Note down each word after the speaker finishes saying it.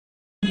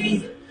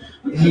me.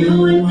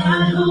 You and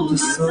I hold the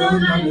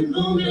sun like the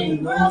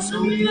moon, and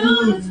so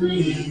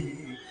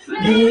beautifully.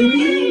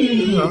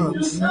 Baby,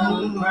 I'm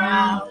so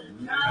proud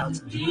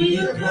to be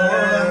a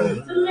girl.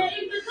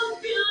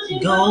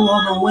 Go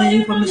all the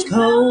way from this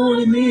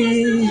cold to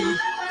me.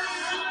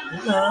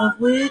 Love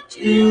with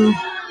you,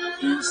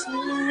 you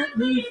set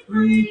me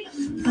free.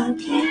 I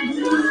can't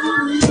do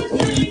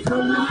anything for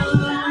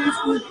life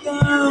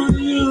without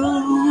you.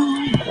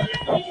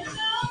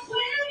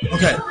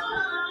 Okay.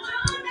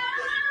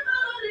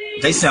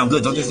 They sound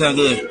good, don't they sound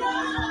good?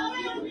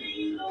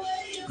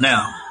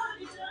 Now,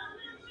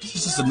 this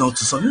is just a note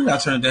to something. You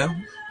gotta turn it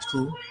down. It's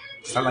cool.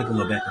 I like a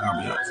little background,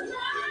 I'll be honest.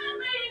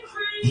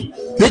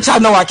 Bitch, I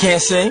know I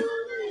can't sing,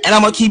 and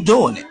I'm gonna keep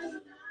doing it.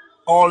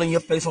 All in your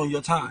face on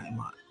your time.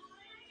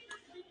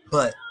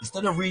 But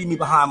instead of reading me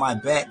behind my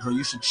back, girl,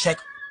 you should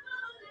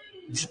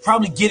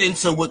probably get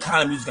into what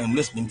kind of music I'm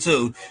listening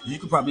to. You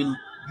could probably,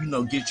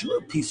 get you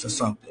a piece of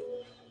something.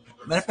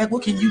 Matter of fact,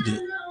 what can you do?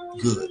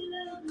 Good.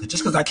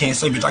 Just because I can't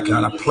sing, bitch, I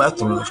got a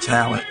plethora of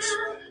talents.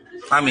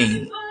 I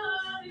mean,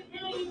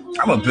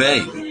 I'm a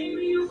baby.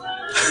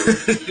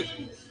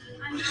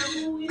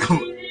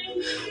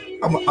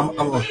 I'm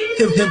a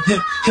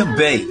him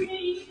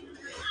baby.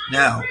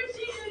 Now,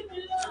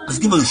 let's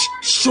give a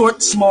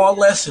short, small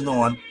lesson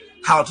on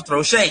how to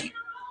throw shade,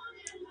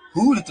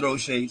 who to throw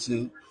shade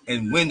to,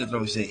 and when to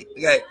throw shade.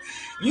 Okay,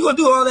 if you're gonna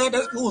do all that,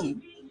 that's cool.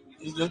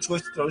 It's your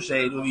choice to throw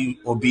shade,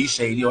 or be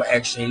shady, or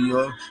act shady,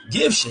 or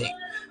give shade.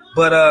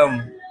 But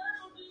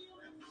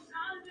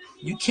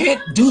you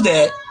can't do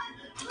that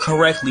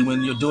correctly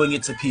when you're doing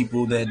it to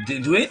people that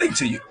didn't do anything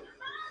to you.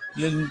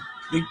 You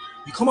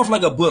come off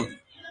like a bully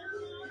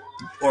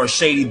or a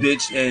shady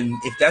bitch, and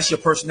if that's your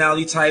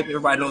personality type,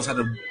 everybody knows how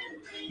to,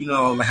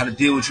 how to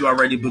deal with you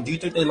already. But do you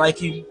think they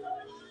like you?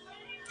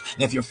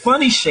 And if you're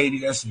funny shady,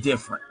 that's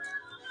different.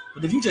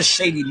 But if you just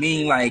shady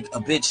mean like a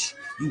bitch,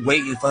 you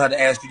waiting for her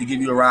to ask you to give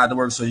you a ride to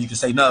work so you can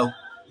say no.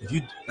 If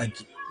you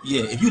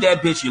if you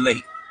that bitch, you're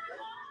late.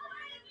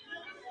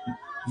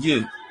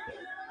 Yeah.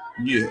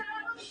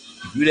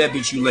 If you that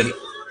bitch, you late.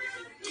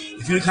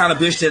 If you the kind of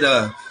bitch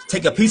that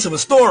take a piece of a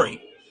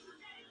story,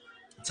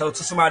 tell it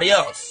to somebody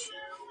else,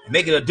 and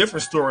make it a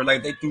different story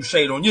like they threw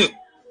shade on you.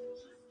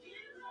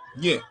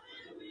 Yeah.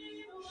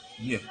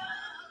 You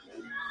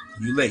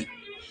late.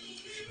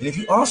 And if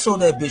you also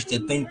that bitch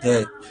that think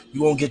that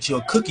you won't get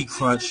your cookie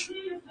crunch,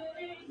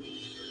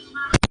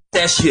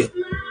 that shit.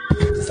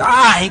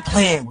 I ain't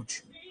playing with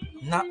you.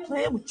 I'm not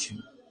playing with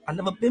you. I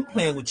never been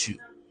playing with you.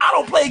 I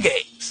don't play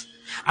games.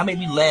 I may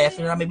be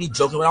laughing, I may be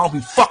joking, but I don't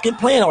be fucking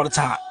playing all the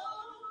time.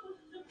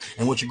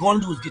 And what you're going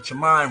to do is get your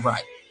mind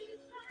right.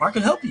 I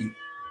can help you.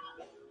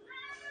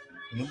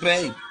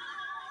 Baby.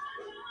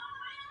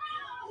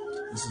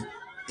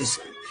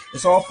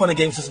 It's all fun and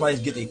games until somebody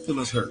get their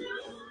feelings hurt.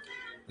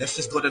 Let's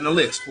just go down the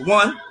list. For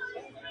one,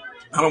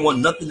 I don't want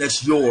nothing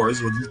that's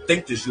yours, or you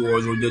think that's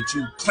yours, or that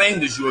you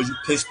claimed is yours, you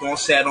pissed on,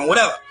 sat on,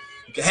 whatever.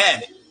 You can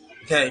have it.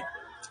 Okay?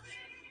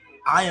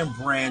 I am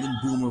Brandon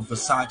Boomer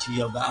Versace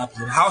of the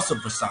opposite house of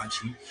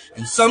Versace,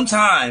 and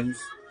sometimes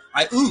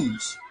I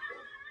ooze.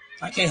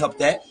 I can't help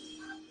that.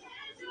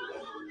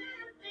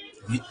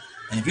 And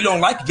if you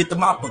don't like it, get the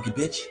mop bucket,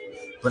 bitch.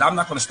 But I'm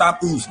not going to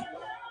stop oozing.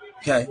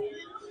 Okay?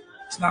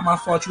 It's not my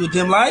fault you a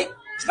dim light.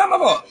 It's not my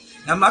fault.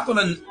 And I'm not going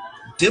to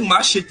dim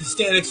my shit to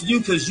stand next to you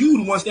because you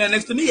the one standing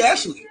next to me,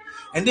 actually.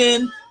 And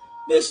then,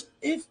 bitch,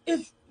 if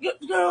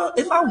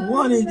I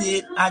wanted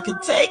it, I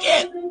could take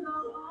it.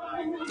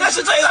 I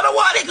should tell you I don't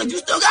want it because you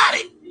still got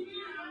it.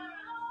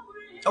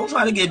 Don't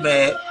try to get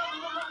mad.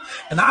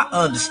 And I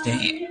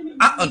understand.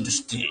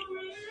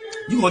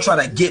 You're going to try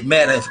to get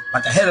mad at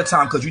like ahead of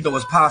time because you know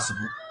it's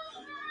possible.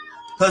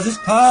 Because it's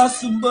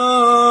possible.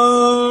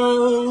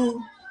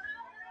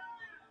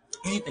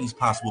 Anything's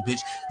possible,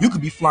 bitch. You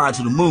could be flying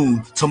to the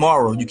moon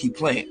tomorrow and you keep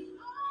playing.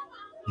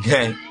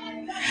 Okay?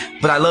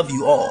 But I love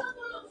you all.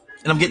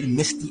 And I'm getting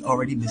misty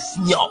already,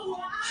 missing y'all.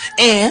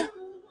 And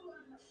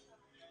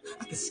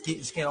I can skate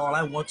and scan all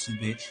I want to,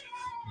 bitch.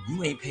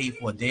 You ain't paid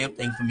for a damn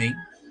thing for me.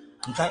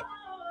 Okay?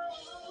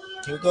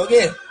 Here we go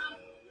again.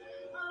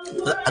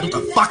 I do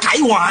the fuck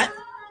I want.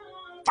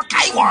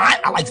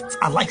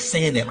 I like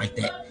saying that like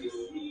that.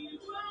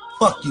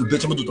 Fuck you,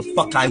 bitch. I'm gonna do the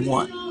fuck I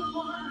want.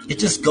 It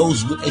just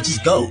goes.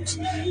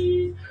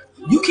 You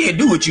can't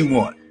do what you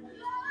want.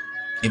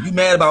 If you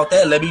mad about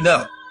that, let me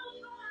know.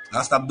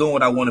 I'll stop doing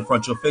what I want in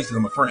front of your face because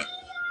I'm a friend.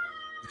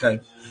 Okay?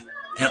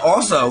 And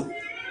also,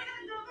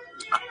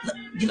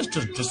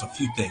 just a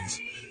few things.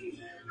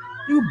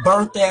 You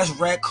burnt ass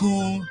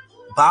raccoon,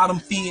 bottom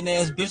feeding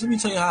ass bitch. Let me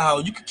tell you how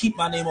you can keep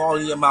my name all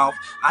in your mouth.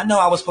 I know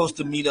I was supposed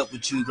to meet up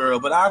with you, girl,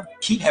 but I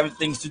keep having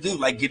things to do,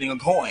 like getting a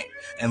coin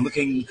and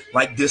looking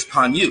like this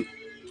upon you.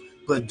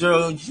 But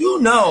girl, you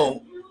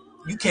know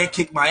you can't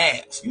kick my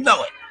ass. You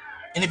know it.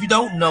 And if you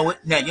don't know it,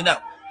 now you know.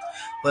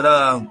 But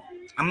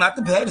I'm not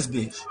the baddest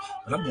bitch,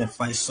 but I'm gonna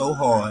fight so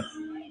hard.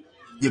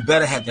 You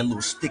better have that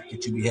little stick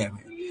that you be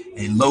having.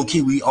 And low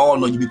key, we all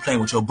know you be playing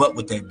with your butt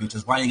with that bitch.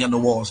 That's why you ain't got no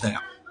walls now.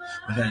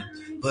 Okay?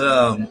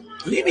 But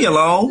leave me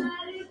alone.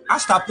 I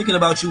stopped thinking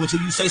about you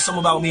until you say something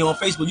about me on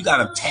Facebook. You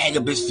gotta tag a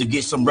bitch to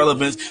get some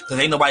relevance because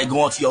ain't nobody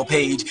going to your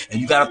page, and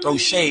you gotta throw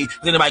shade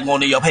because ain't nobody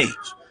going to your page.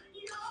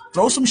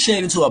 Throw some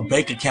shade into a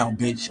bank account,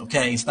 bitch,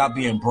 okay? And stop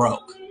being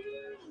broke.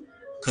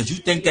 Because you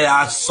think that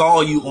I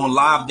saw you on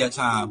live that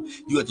time.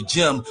 You at the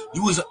gym.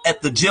 You was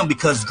at the gym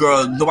because,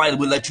 girl, nobody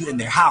would let you in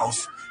their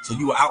house. So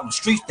you were out in the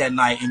streets that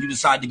night, and you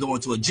decided to go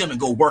into a gym and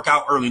go work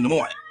out early in the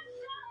morning.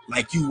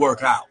 Like you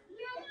work out.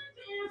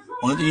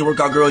 Only thing you work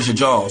out, girl, is your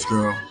jaws,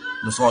 girl.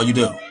 That's all you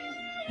do.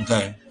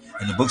 Okay?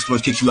 And the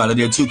bookstores kicked you out of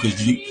there, too,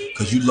 because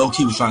you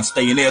low-key was trying to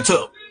stay in there,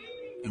 too.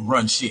 And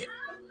run shit.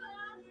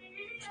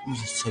 Let me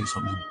just tell you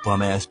something, you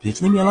bum-ass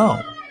bitch. Leave me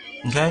alone.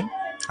 Okay?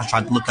 I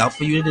tried to look out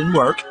for you. It didn't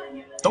work.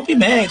 Don't be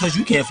mad because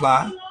you can't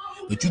fly.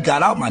 But you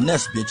got out my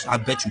nest, bitch. I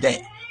bet you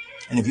that.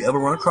 And if you ever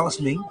run across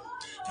me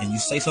and you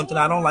say something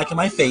I don't like in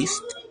my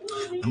face,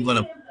 I'm going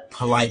to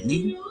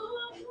politely,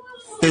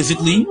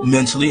 physically,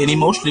 mentally, and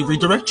emotionally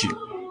redirect you.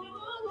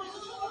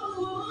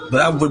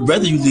 But I would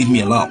rather you leave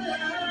me alone.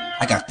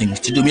 I got things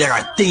to do. I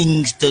got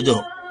things to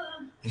do.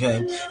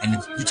 Okay? And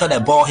if you tell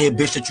that bald-head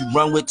bitch that you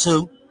run with,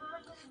 too,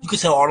 you can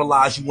tell all the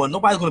lies you want.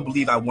 Nobody's going to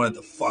believe I wanted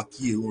to fuck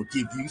you or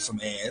give you some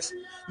ass.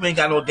 You ain't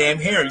got no damn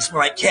hair. You smell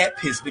like cat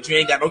piss, but you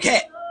ain't got no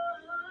cat.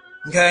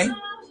 Okay?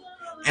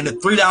 And the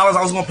 $3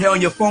 I was going to pay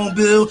on your phone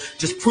bill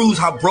just proves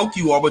how broke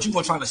you are, but you're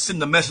going to try to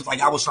send a message like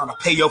I was trying to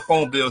pay your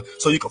phone bill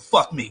so you could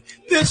fuck me.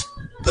 Bitch,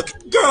 look,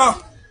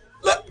 girl,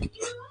 look,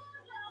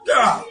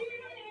 girl.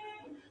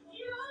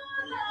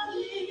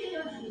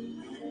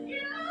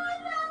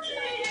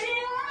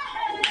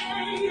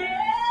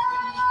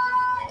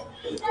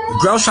 The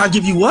girl's trying to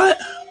give you what?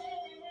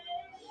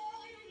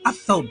 I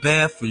felt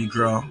bad for you,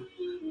 girl.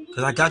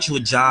 Because I got you a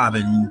job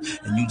and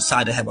you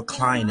decided to have a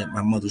client at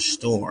my mother's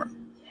store.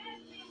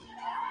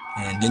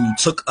 And then you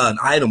took an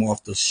item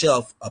off the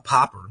shelf, a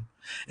popper,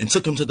 and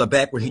took him to the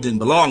back where he didn't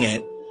belong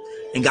at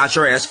and got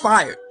your ass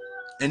fired.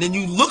 And then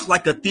you looked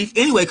like a thief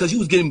anyway because you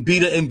was getting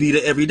beater and beater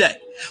every day.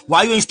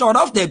 Why you ain't start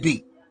off that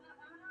beat?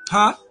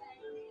 Huh?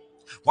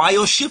 Why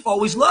your shift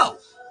always low?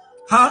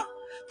 Huh?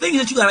 Things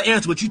that you got to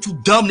answer, but you too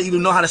dumb to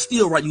even know how to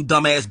steal right, you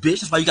dumbass bitch.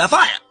 That's why you got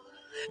fired.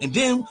 And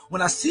then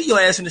when I see your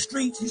ass in the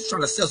streets, you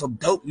trying to sell some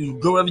dope, you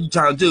do whatever you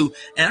trying to do.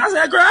 And I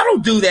said, girl, I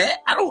don't do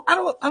that. I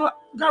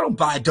don't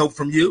buy dope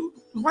from you.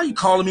 Why are you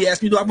calling me,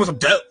 asking me, do I want some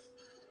dope?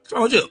 What's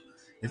wrong with you?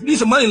 If you need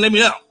some money, let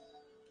me know.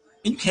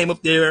 And you came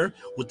up there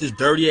with this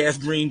dirty ass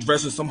green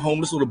dress and some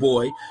homeless little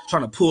boy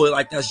trying to pull it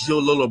like that's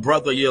your little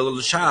brother, your little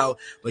child.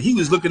 But he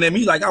was looking at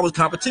me like I was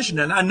competition,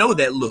 and I know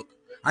that look.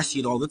 I see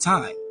it all the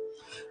time.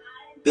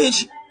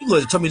 Bitch, you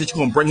going to tell me that you're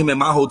going to bring him in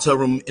my hotel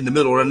room in the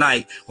middle of the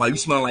night while you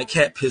smelling like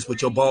cat piss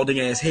with your balding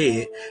ass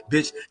head,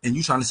 bitch, and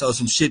you trying to sell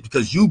some shit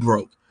because you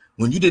broke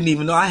when you didn't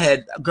even know I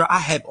had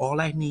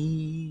all I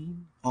need.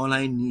 All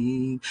I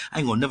need. I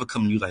ain't going to never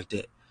come to you like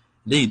that.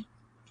 Then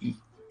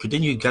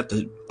you got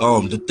the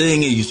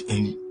thing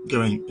and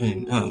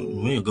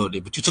we don't go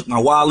there. But you took my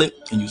wallet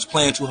and you was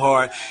playing too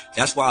hard.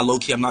 That's why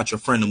low-key I'm not your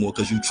friend no more,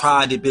 because you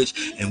tried it, bitch.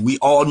 And we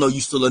all know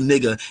you still a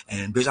nigga.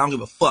 And bitch, I don't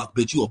give a fuck,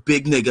 bitch. You a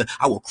big nigga.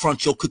 I will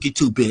crunch your cookie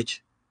too, bitch.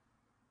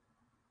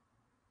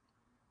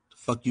 The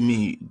fuck you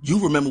mean? You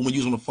remember when you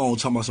was on the phone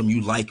talking about something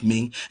you like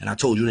me and I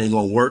told you it ain't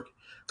gonna work?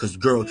 Because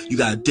girl, you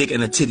got a dick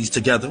and a titties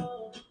together.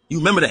 You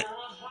remember that?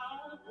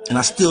 And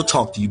I still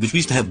talk to you, bitch. We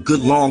used to have good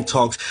long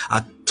talks.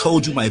 I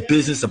told you my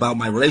business about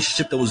my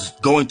relationship that was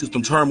going through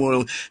some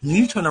turmoil. And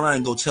you turn around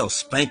and go tell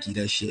Spanky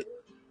that shit.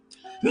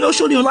 You know, she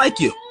don't even like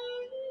you.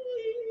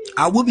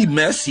 I will be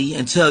messy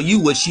and tell you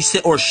what she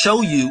said or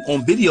show you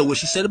on video what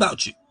she said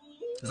about you.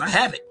 Because I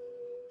have it.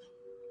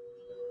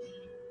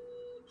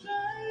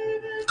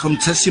 Come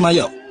see my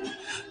yo.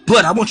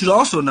 But I want you to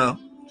also know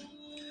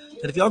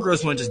that if y'all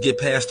girls want to just get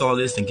past all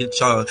this and get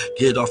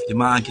it off your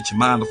mind, get your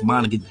mind off your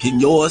mind and get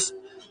yours,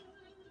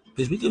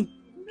 bitch, we can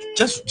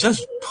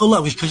just pull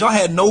up, because y'all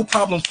had no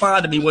problem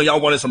finding me when y'all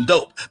wanted some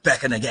dope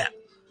back in the gap.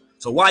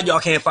 So why y'all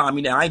can't find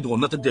me now? I ain't doing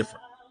nothing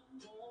different.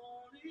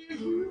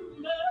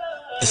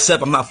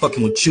 Except I'm not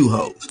fucking with you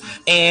hoes.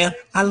 And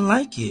I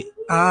like it.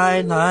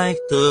 I like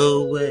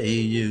the way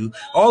you...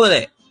 all of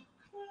that.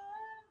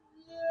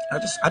 I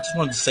just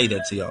wanted to say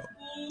that to y'all.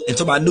 And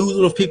to my new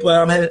little people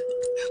that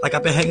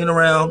I've been hanging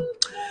around,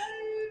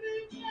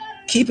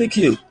 keep it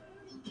cute.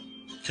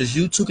 Because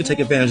you too can take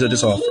advantage of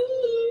this offer.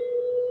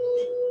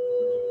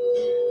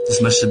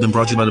 This message has been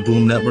brought to you by the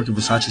Boom Network, and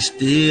Versace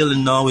still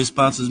and always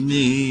sponsors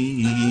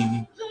me.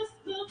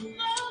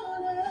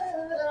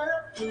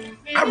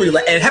 I really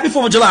like, and happy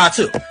 4th of July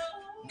too.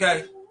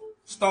 Okay?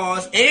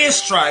 Stars and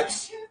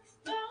stripes.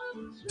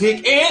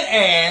 Dick and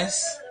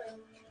ass.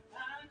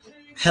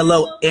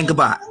 Hello and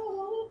goodbye.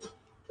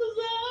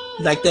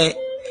 Like that?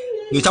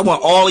 Because I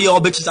want all of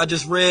y'all bitches I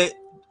just read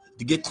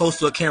to get close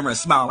to a camera and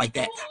smile like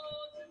that.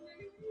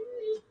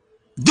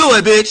 Do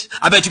it, bitch.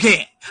 I bet you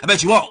can. I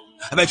bet you won't.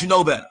 I bet you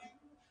know better.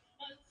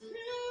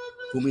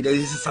 For me,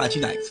 this is Versace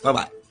Nights.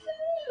 Bye-bye.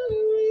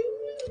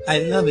 I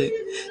love it.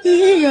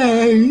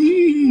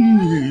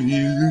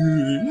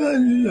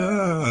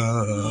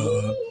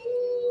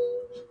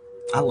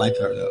 I like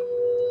her, though.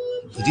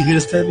 Did you hear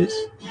this, that bitch?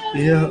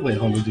 Yeah. Wait,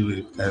 hold on. Do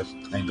it. I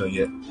ain't done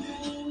yet.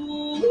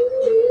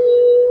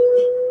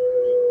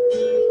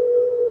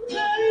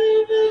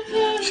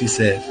 She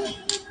said,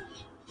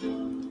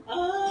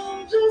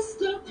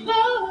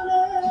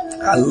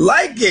 I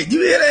like it.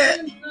 You hear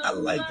that? I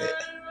like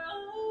that.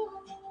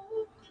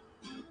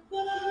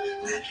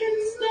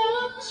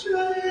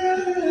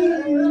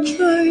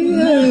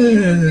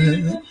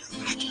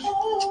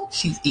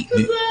 She's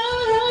eating it.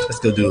 Let's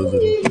go do a little.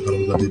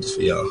 I'm gonna do this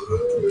for y'all.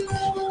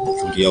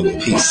 I'll give y'all a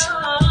little piece.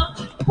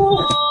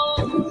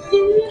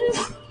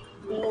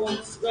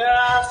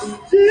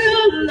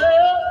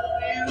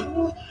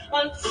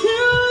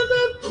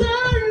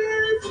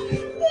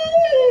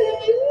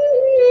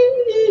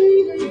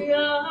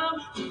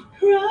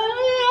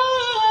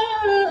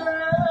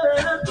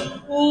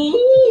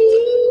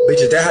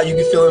 Bitch, is that how you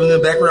be feeling in the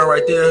background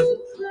right there?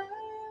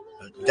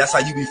 That's how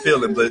you be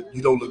feeling, but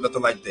you don't look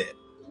nothing like that.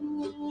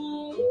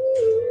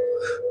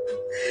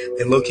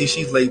 And low-key,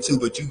 she's late too,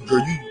 but you,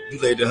 girl, you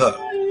laid to her.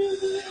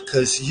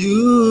 Cause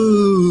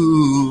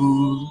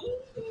you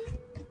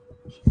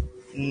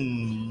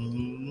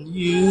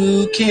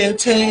can't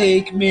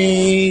take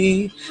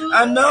me.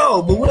 I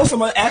know, but what else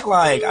am I act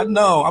like? I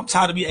know, I'm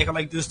tired of me acting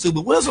like this too,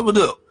 but what else I'm gonna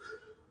do?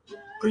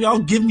 Girl, y'all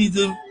give me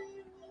the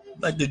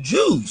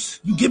juice.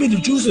 You give me the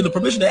juice and the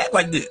permission to act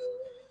like this.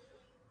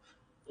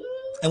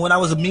 And when I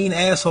was a mean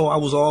asshole, I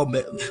was all,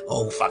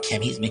 oh, fuck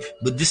him, he's me.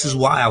 But this is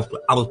why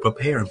I was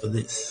preparing for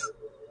this.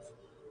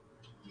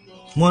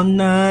 One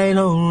night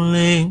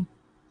only.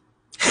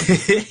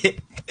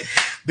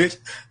 Bitch,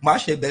 my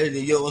shit better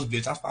than yours,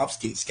 bitch. I'm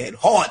skating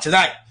hard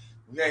tonight.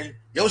 Okay?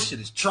 Your shit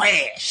is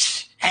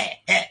trash.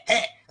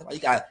 That's why you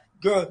got,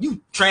 girl,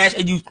 you trash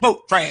and you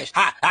smoke trash.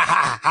 Ha, ha,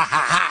 ha, ha,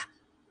 ha,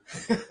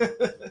 ha.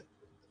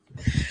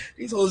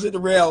 These hoes sitting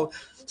around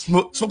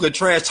smoking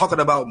trash talking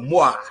about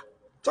moi.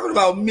 Talking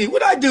about me.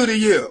 What I do to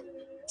you?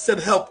 Instead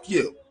of help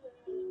you.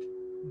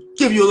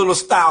 Give you a little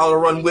style to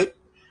run with.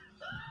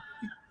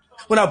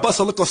 When I bust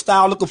a little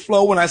style, little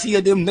flow, when I see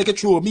a them nigga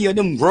true of me or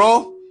them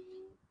girl.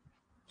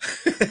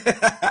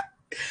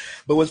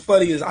 But what's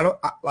funny is I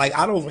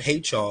don't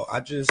hate y'all. I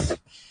just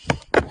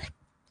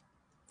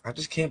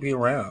can't be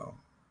around.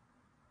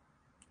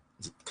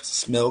 Cause the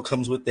smell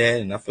comes with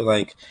that, and I feel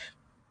like,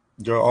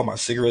 girl, all my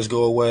cigarettes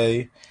go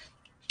away.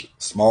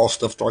 Small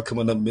stuff start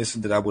coming up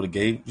missing that I would have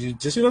gave you.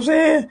 Just see what I'm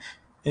saying?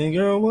 And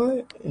girl,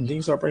 what? And then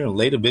you start bringing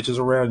later bitches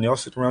around, and y'all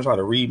sit around trying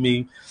to read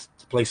me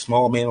to play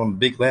small man on the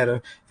big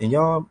ladder. And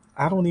y'all,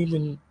 I don't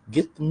even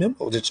get the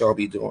memo that y'all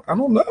be doing. I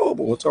don't know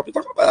what y'all be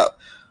talking about.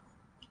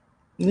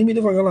 Leave me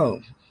the fuck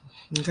alone.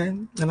 Okay?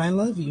 And I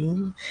love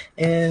you.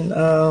 And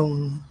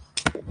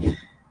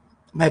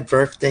my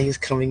birthday is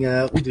coming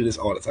up. We do this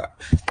all the time.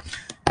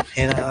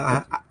 And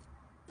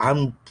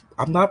I'm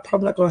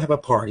probably not gonna have a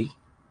party.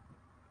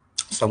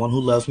 Someone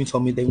who loves me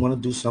told me they want to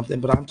do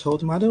something, but I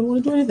told them I don't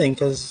want to do anything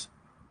because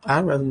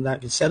I'd rather not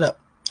get set up.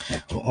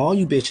 For all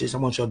you bitches, I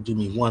want y'all to do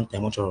me one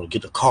thing. I want y'all to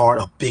get a card,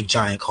 a big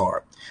giant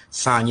card,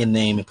 sign your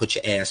name and put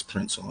your ass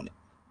prints on it.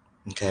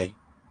 Okay?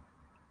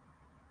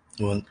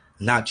 Well,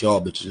 not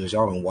y'all bitches, because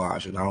y'all don't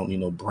watch, and I don't need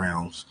no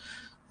Browns,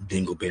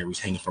 dingleberries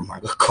hanging from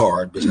my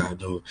card, bitch. I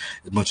know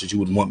as much as you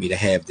would want me to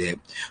have that.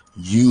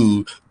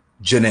 You,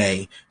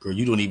 Janae, girl,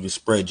 you don't even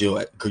spread your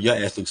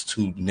ass looks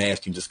too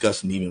nasty and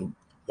disgusting to even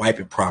wipe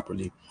it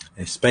properly.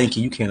 And Spanky,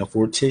 you can't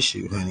afford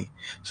tissue, honey.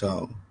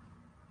 So,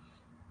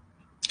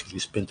 because you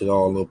spent it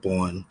all up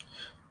on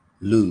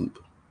lube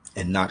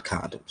and not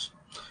condoms.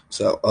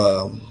 So,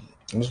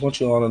 I just want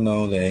you all to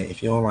know that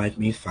if you don't like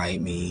me, fight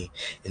me.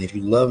 And if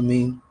you love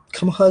me,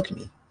 come hug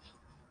me.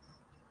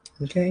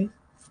 Okay?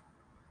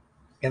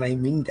 And I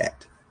mean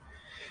that.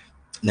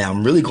 Now,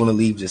 I'm really going to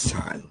leave this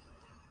time.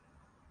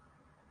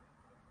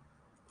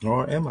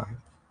 Or am I?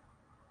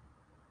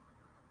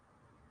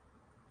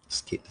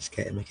 Skit this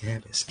cat and make it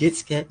happen. Skit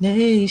Scat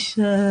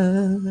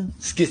Nation.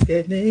 Skit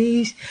Scat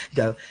Nation.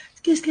 Go.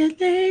 Skit Scat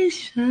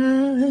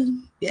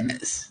Nation.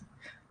 Yes.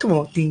 Come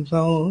on, Ding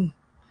Dong.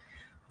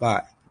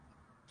 Bye.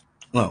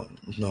 No.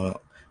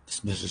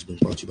 This message has been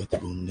brought to you by the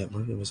Boom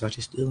Network. It was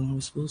actually still and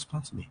always will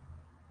sponsor me.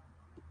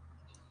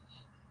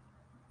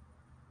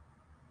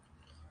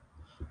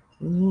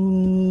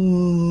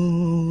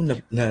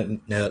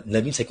 Now,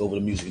 let me take over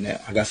the music now.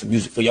 I got some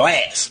music for your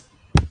ass.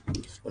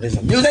 What is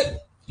some music?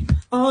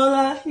 All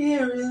I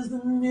hear is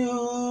the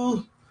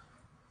music.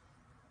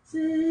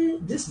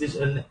 This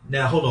bitch.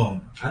 Now, hold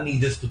on. I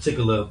need this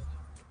particular.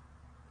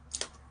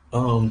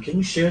 Can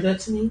you share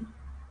that to me?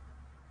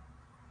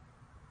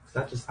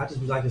 I just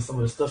be liking some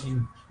of the stuff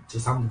you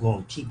just. I'm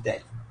going to keep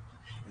that.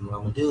 And what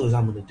I'm gonna do is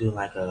I'm gonna do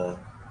like a.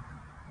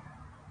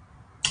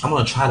 I'm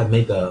gonna try to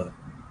make a.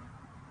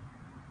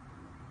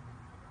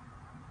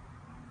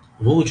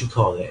 What would you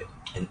call that?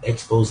 An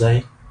expose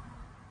of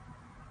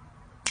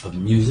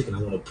music, and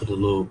I'm gonna put a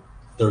little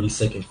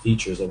 30-second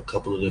features of a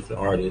couple of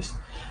different artists,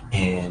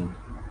 and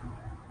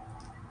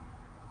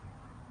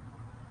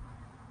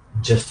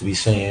just to be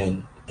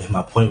saying, and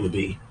my point would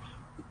be,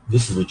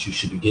 this is what you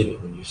should be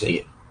getting when you say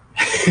it.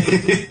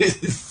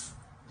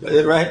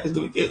 Right? That's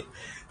what we get.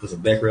 put some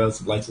backgrounds,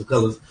 some lights, some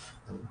colors.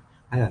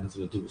 I got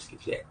nothing to do with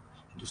sketch that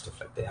and do stuff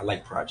like that. I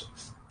like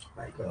projects,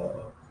 like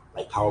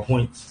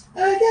PowerPoints. I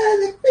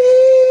gotta be.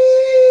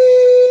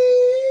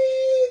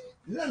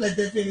 You gotta let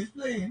that finish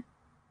playing.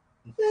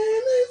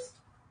 Famous.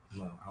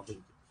 No, I don't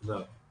think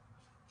no.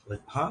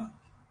 Like, huh?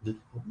 The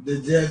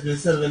Jasmine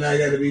Sullivan, I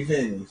gotta be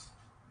famous.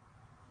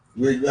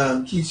 With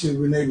Keisha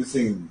Renee was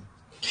singing.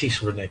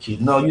 Keisha Renee.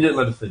 No, you didn't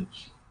let it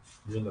finish.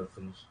 You didn't let it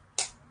finish.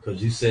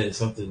 Because you said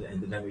something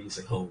and then that made you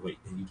say, oh, wait,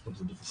 and you come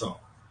to a different song.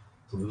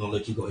 So we're going to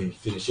let you go ahead and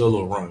finish your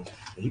little run.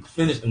 And you can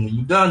finish, and when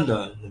you're done,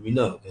 let me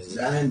know.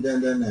 I ain't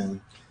done now.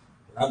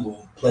 I'm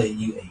going to play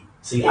you a...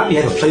 See, I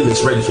have a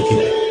playlist ready for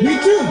people. Me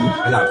too.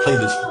 I got a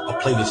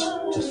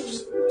playlist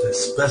just to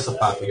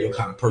specify for your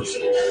kind of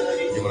person.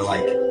 You're going to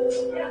like it.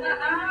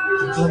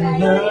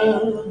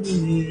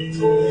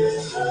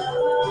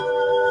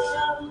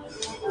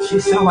 She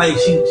sound like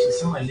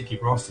Nikki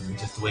Ross to me,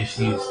 just the way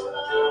she is.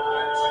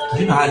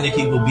 You know how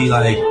Nikki will be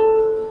like,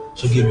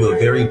 she'll give you a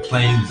very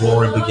plain,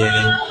 boring beginning,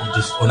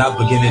 not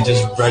beginning,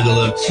 just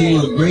regular. She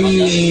will bring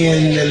you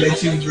in and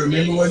let you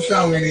remember what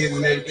song it is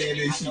and everything, and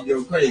then she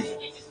go crazy.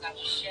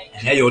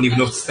 And now you don't even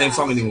know if it's the same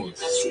song anymore.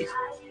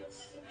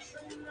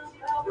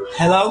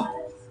 Hello?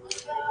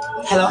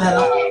 Hello?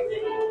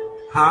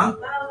 Huh?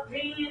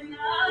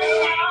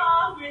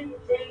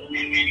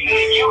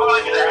 You go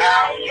into the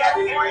house, you have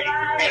to be ready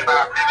at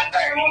about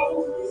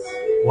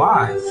 7:30.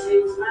 Why? Because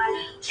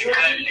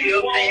Leo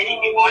said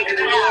if you go into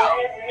the house,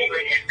 be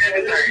ready at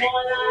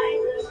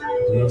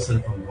 7:30. Leo said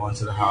if I'm going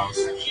to the house.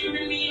 And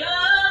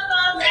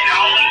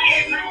only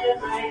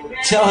you.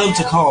 Tell him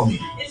to call me.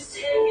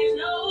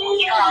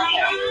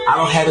 I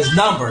don't have his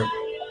number.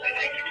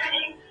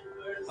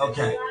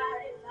 Okay.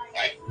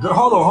 Girl,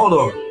 hold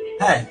on.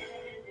 Hey.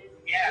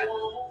 Yeah.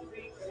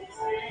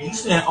 You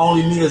saying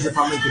only me as if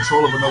I'm in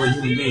control of another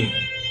human being.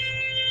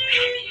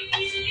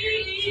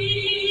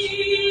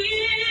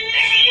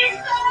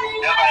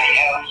 Nobody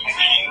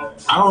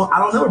else. I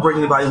don't never bring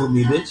anybody with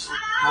me, bitch.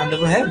 I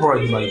never had brought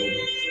anybody with me.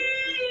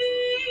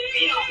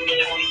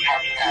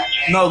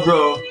 No,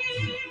 girl,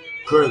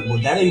 well,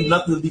 that ain't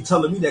nothing to be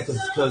telling me that,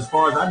 because as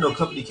far as I know,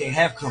 company can't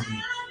have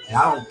company, and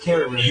I don't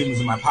carry real humans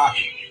in my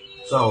pocket.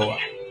 So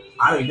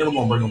I ain't never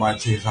gonna bring nobody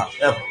to his house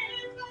ever.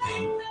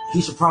 And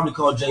he should probably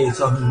call Jay and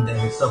tell him that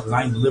himself, because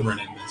I ain't delivering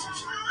that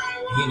message.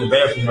 He in the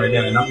bathroom right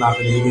now, and I'm not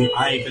gonna even.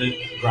 I didn't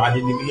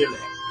even hear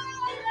that.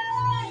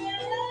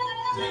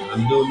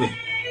 I'm doing me.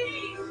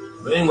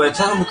 But anyway,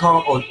 tell him to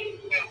call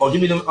or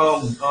give me them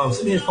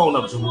send me his phone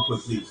number real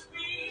quick, please.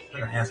 I'm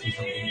gonna ask him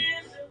something.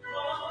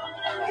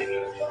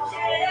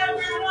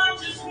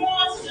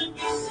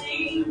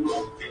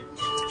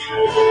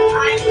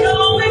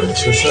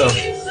 It's yourself.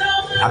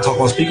 I talk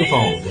on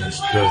speakerphone.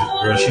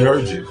 Girl, she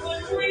heard you.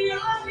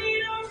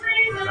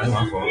 That ain't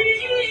my fault.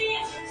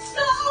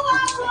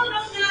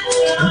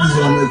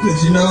 Because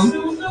you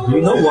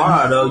know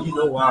why though. You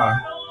know why?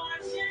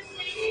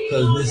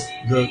 Because this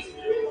girl,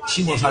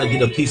 she wants how to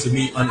get a piece of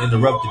me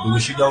uninterrupted, but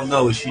what she don't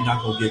know is she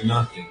not gonna get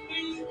nothing.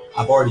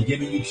 I've already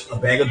given you a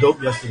bag of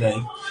dope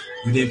yesterday.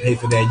 You didn't pay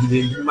for that. You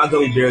didn't give me my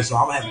gummy bears, so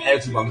I'm gonna have an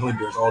attitude about gummy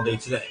bears all day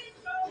today.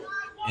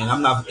 And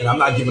I'm not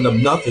giving up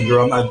nothing,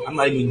 girl. I'm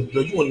not even.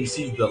 Girl, you won't even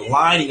see the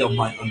lining of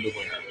my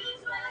underwear.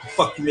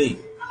 Fuck you mean?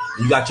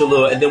 You got your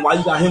little, and then why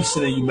you got him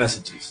sending you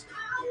messages?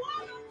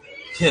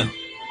 Him.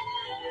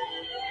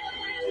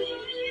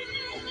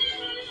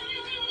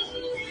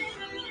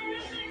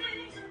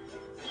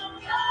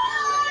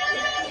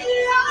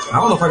 I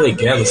don't know if I could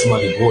gather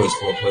somebody's boys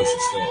for a place to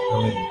stay.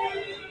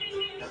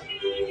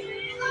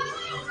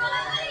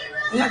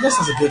 I guess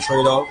that's a good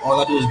trade-off. All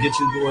I do is get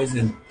you boys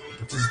and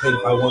participate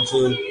if I want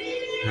to,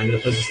 and I get a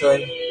place to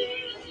stay.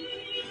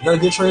 Is that a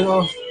good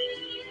trade-off?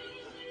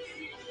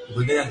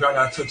 But then I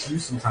gotta touch you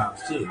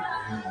sometimes too.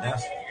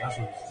 That's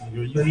what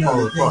you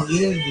fall apart.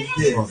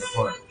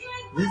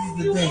 This is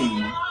the thing.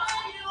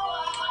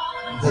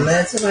 The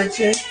last time I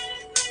checked,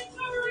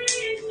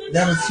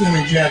 that was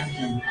human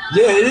trafficking.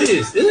 Yeah, it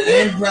is.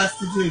 And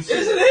prostitution.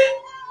 Isn't it?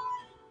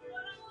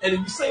 And if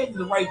you say it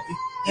the right thing.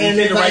 And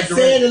if I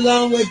say it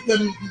along with the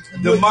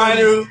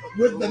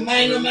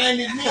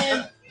minor-minded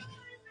man,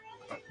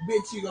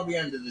 bitch, you gonna be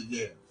under the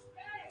jail.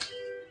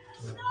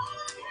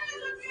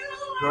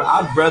 Girl,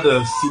 I would rather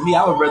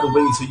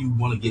wait until you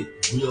want to get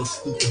real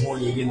stupid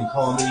horny again and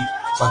call me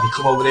so I can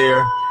come over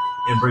there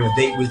and bring a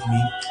date with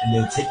me and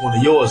then take one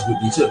of yours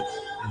with me too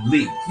and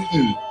leave.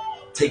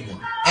 Take one.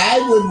 I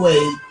would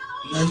wait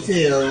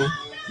until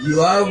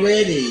you are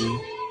already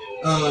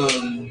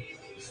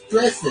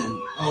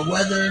stressing on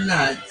whether or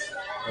not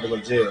I'm about to go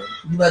to jail.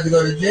 You about to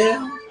go to jail?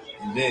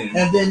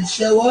 And then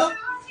show up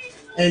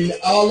and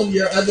all of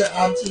your other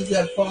options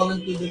have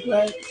fallen through the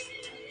cracks.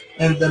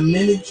 And the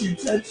minute you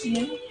touch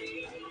me,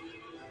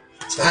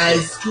 I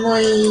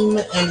scream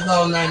and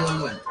call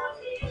 911.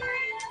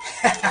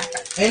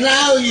 And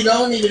now you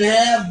don't even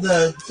have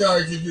the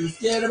charges you're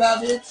scared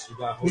about, bitch.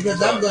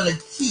 Because I'm going to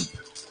keep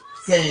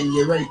saying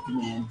you raped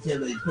me until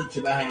they put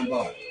you behind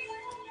bars.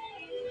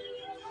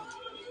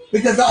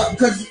 Because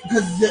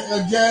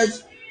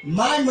Judge,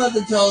 my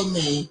mother told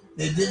me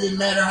It didn't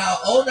matter how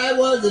old I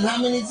was and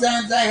how many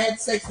times I had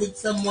sex with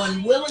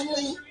someone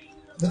willingly.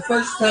 The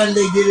first time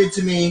they did it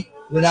to me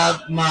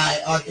without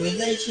my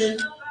authorization,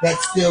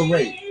 that's still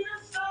rape.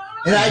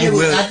 And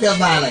I felt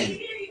violated.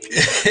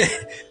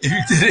 If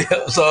you did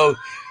it, so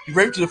you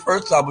raped you the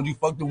first time, but you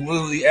fucked them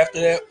willingly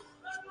after that?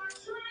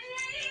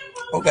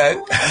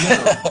 Okay.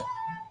 No.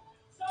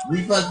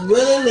 We fucked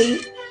willingly,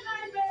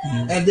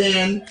 and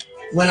then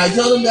when I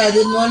told him that I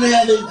didn't want to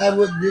have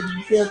it,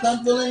 didn't feel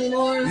comfortable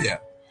anymore. Yeah.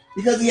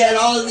 Because he had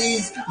all of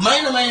these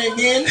minor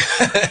again.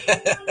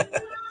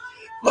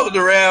 Floating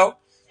around,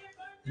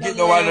 getting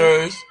on my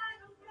nerves.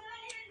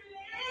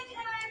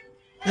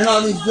 And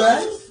all these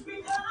drugs?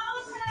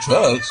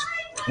 Drugs?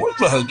 What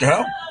drugs,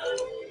 girl?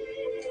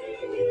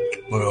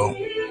 Well,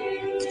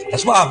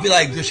 that's why I feel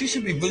like she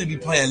should really be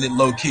playing it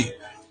low key.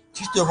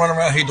 She's still running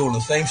around here doing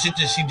the same shit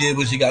that she did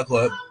when she got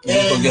caught.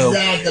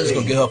 Exactly. Just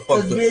gonna get her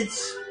fucked up.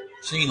 Bitch,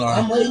 she ain't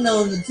lying. I'm waiting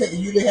on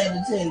you to have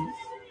the tape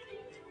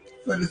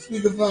for the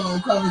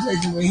speakerphone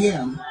conversation with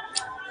him.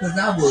 Because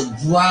I will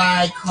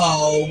dry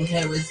call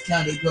Harris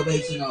County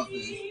Probation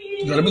Office.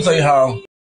 Let me tell you how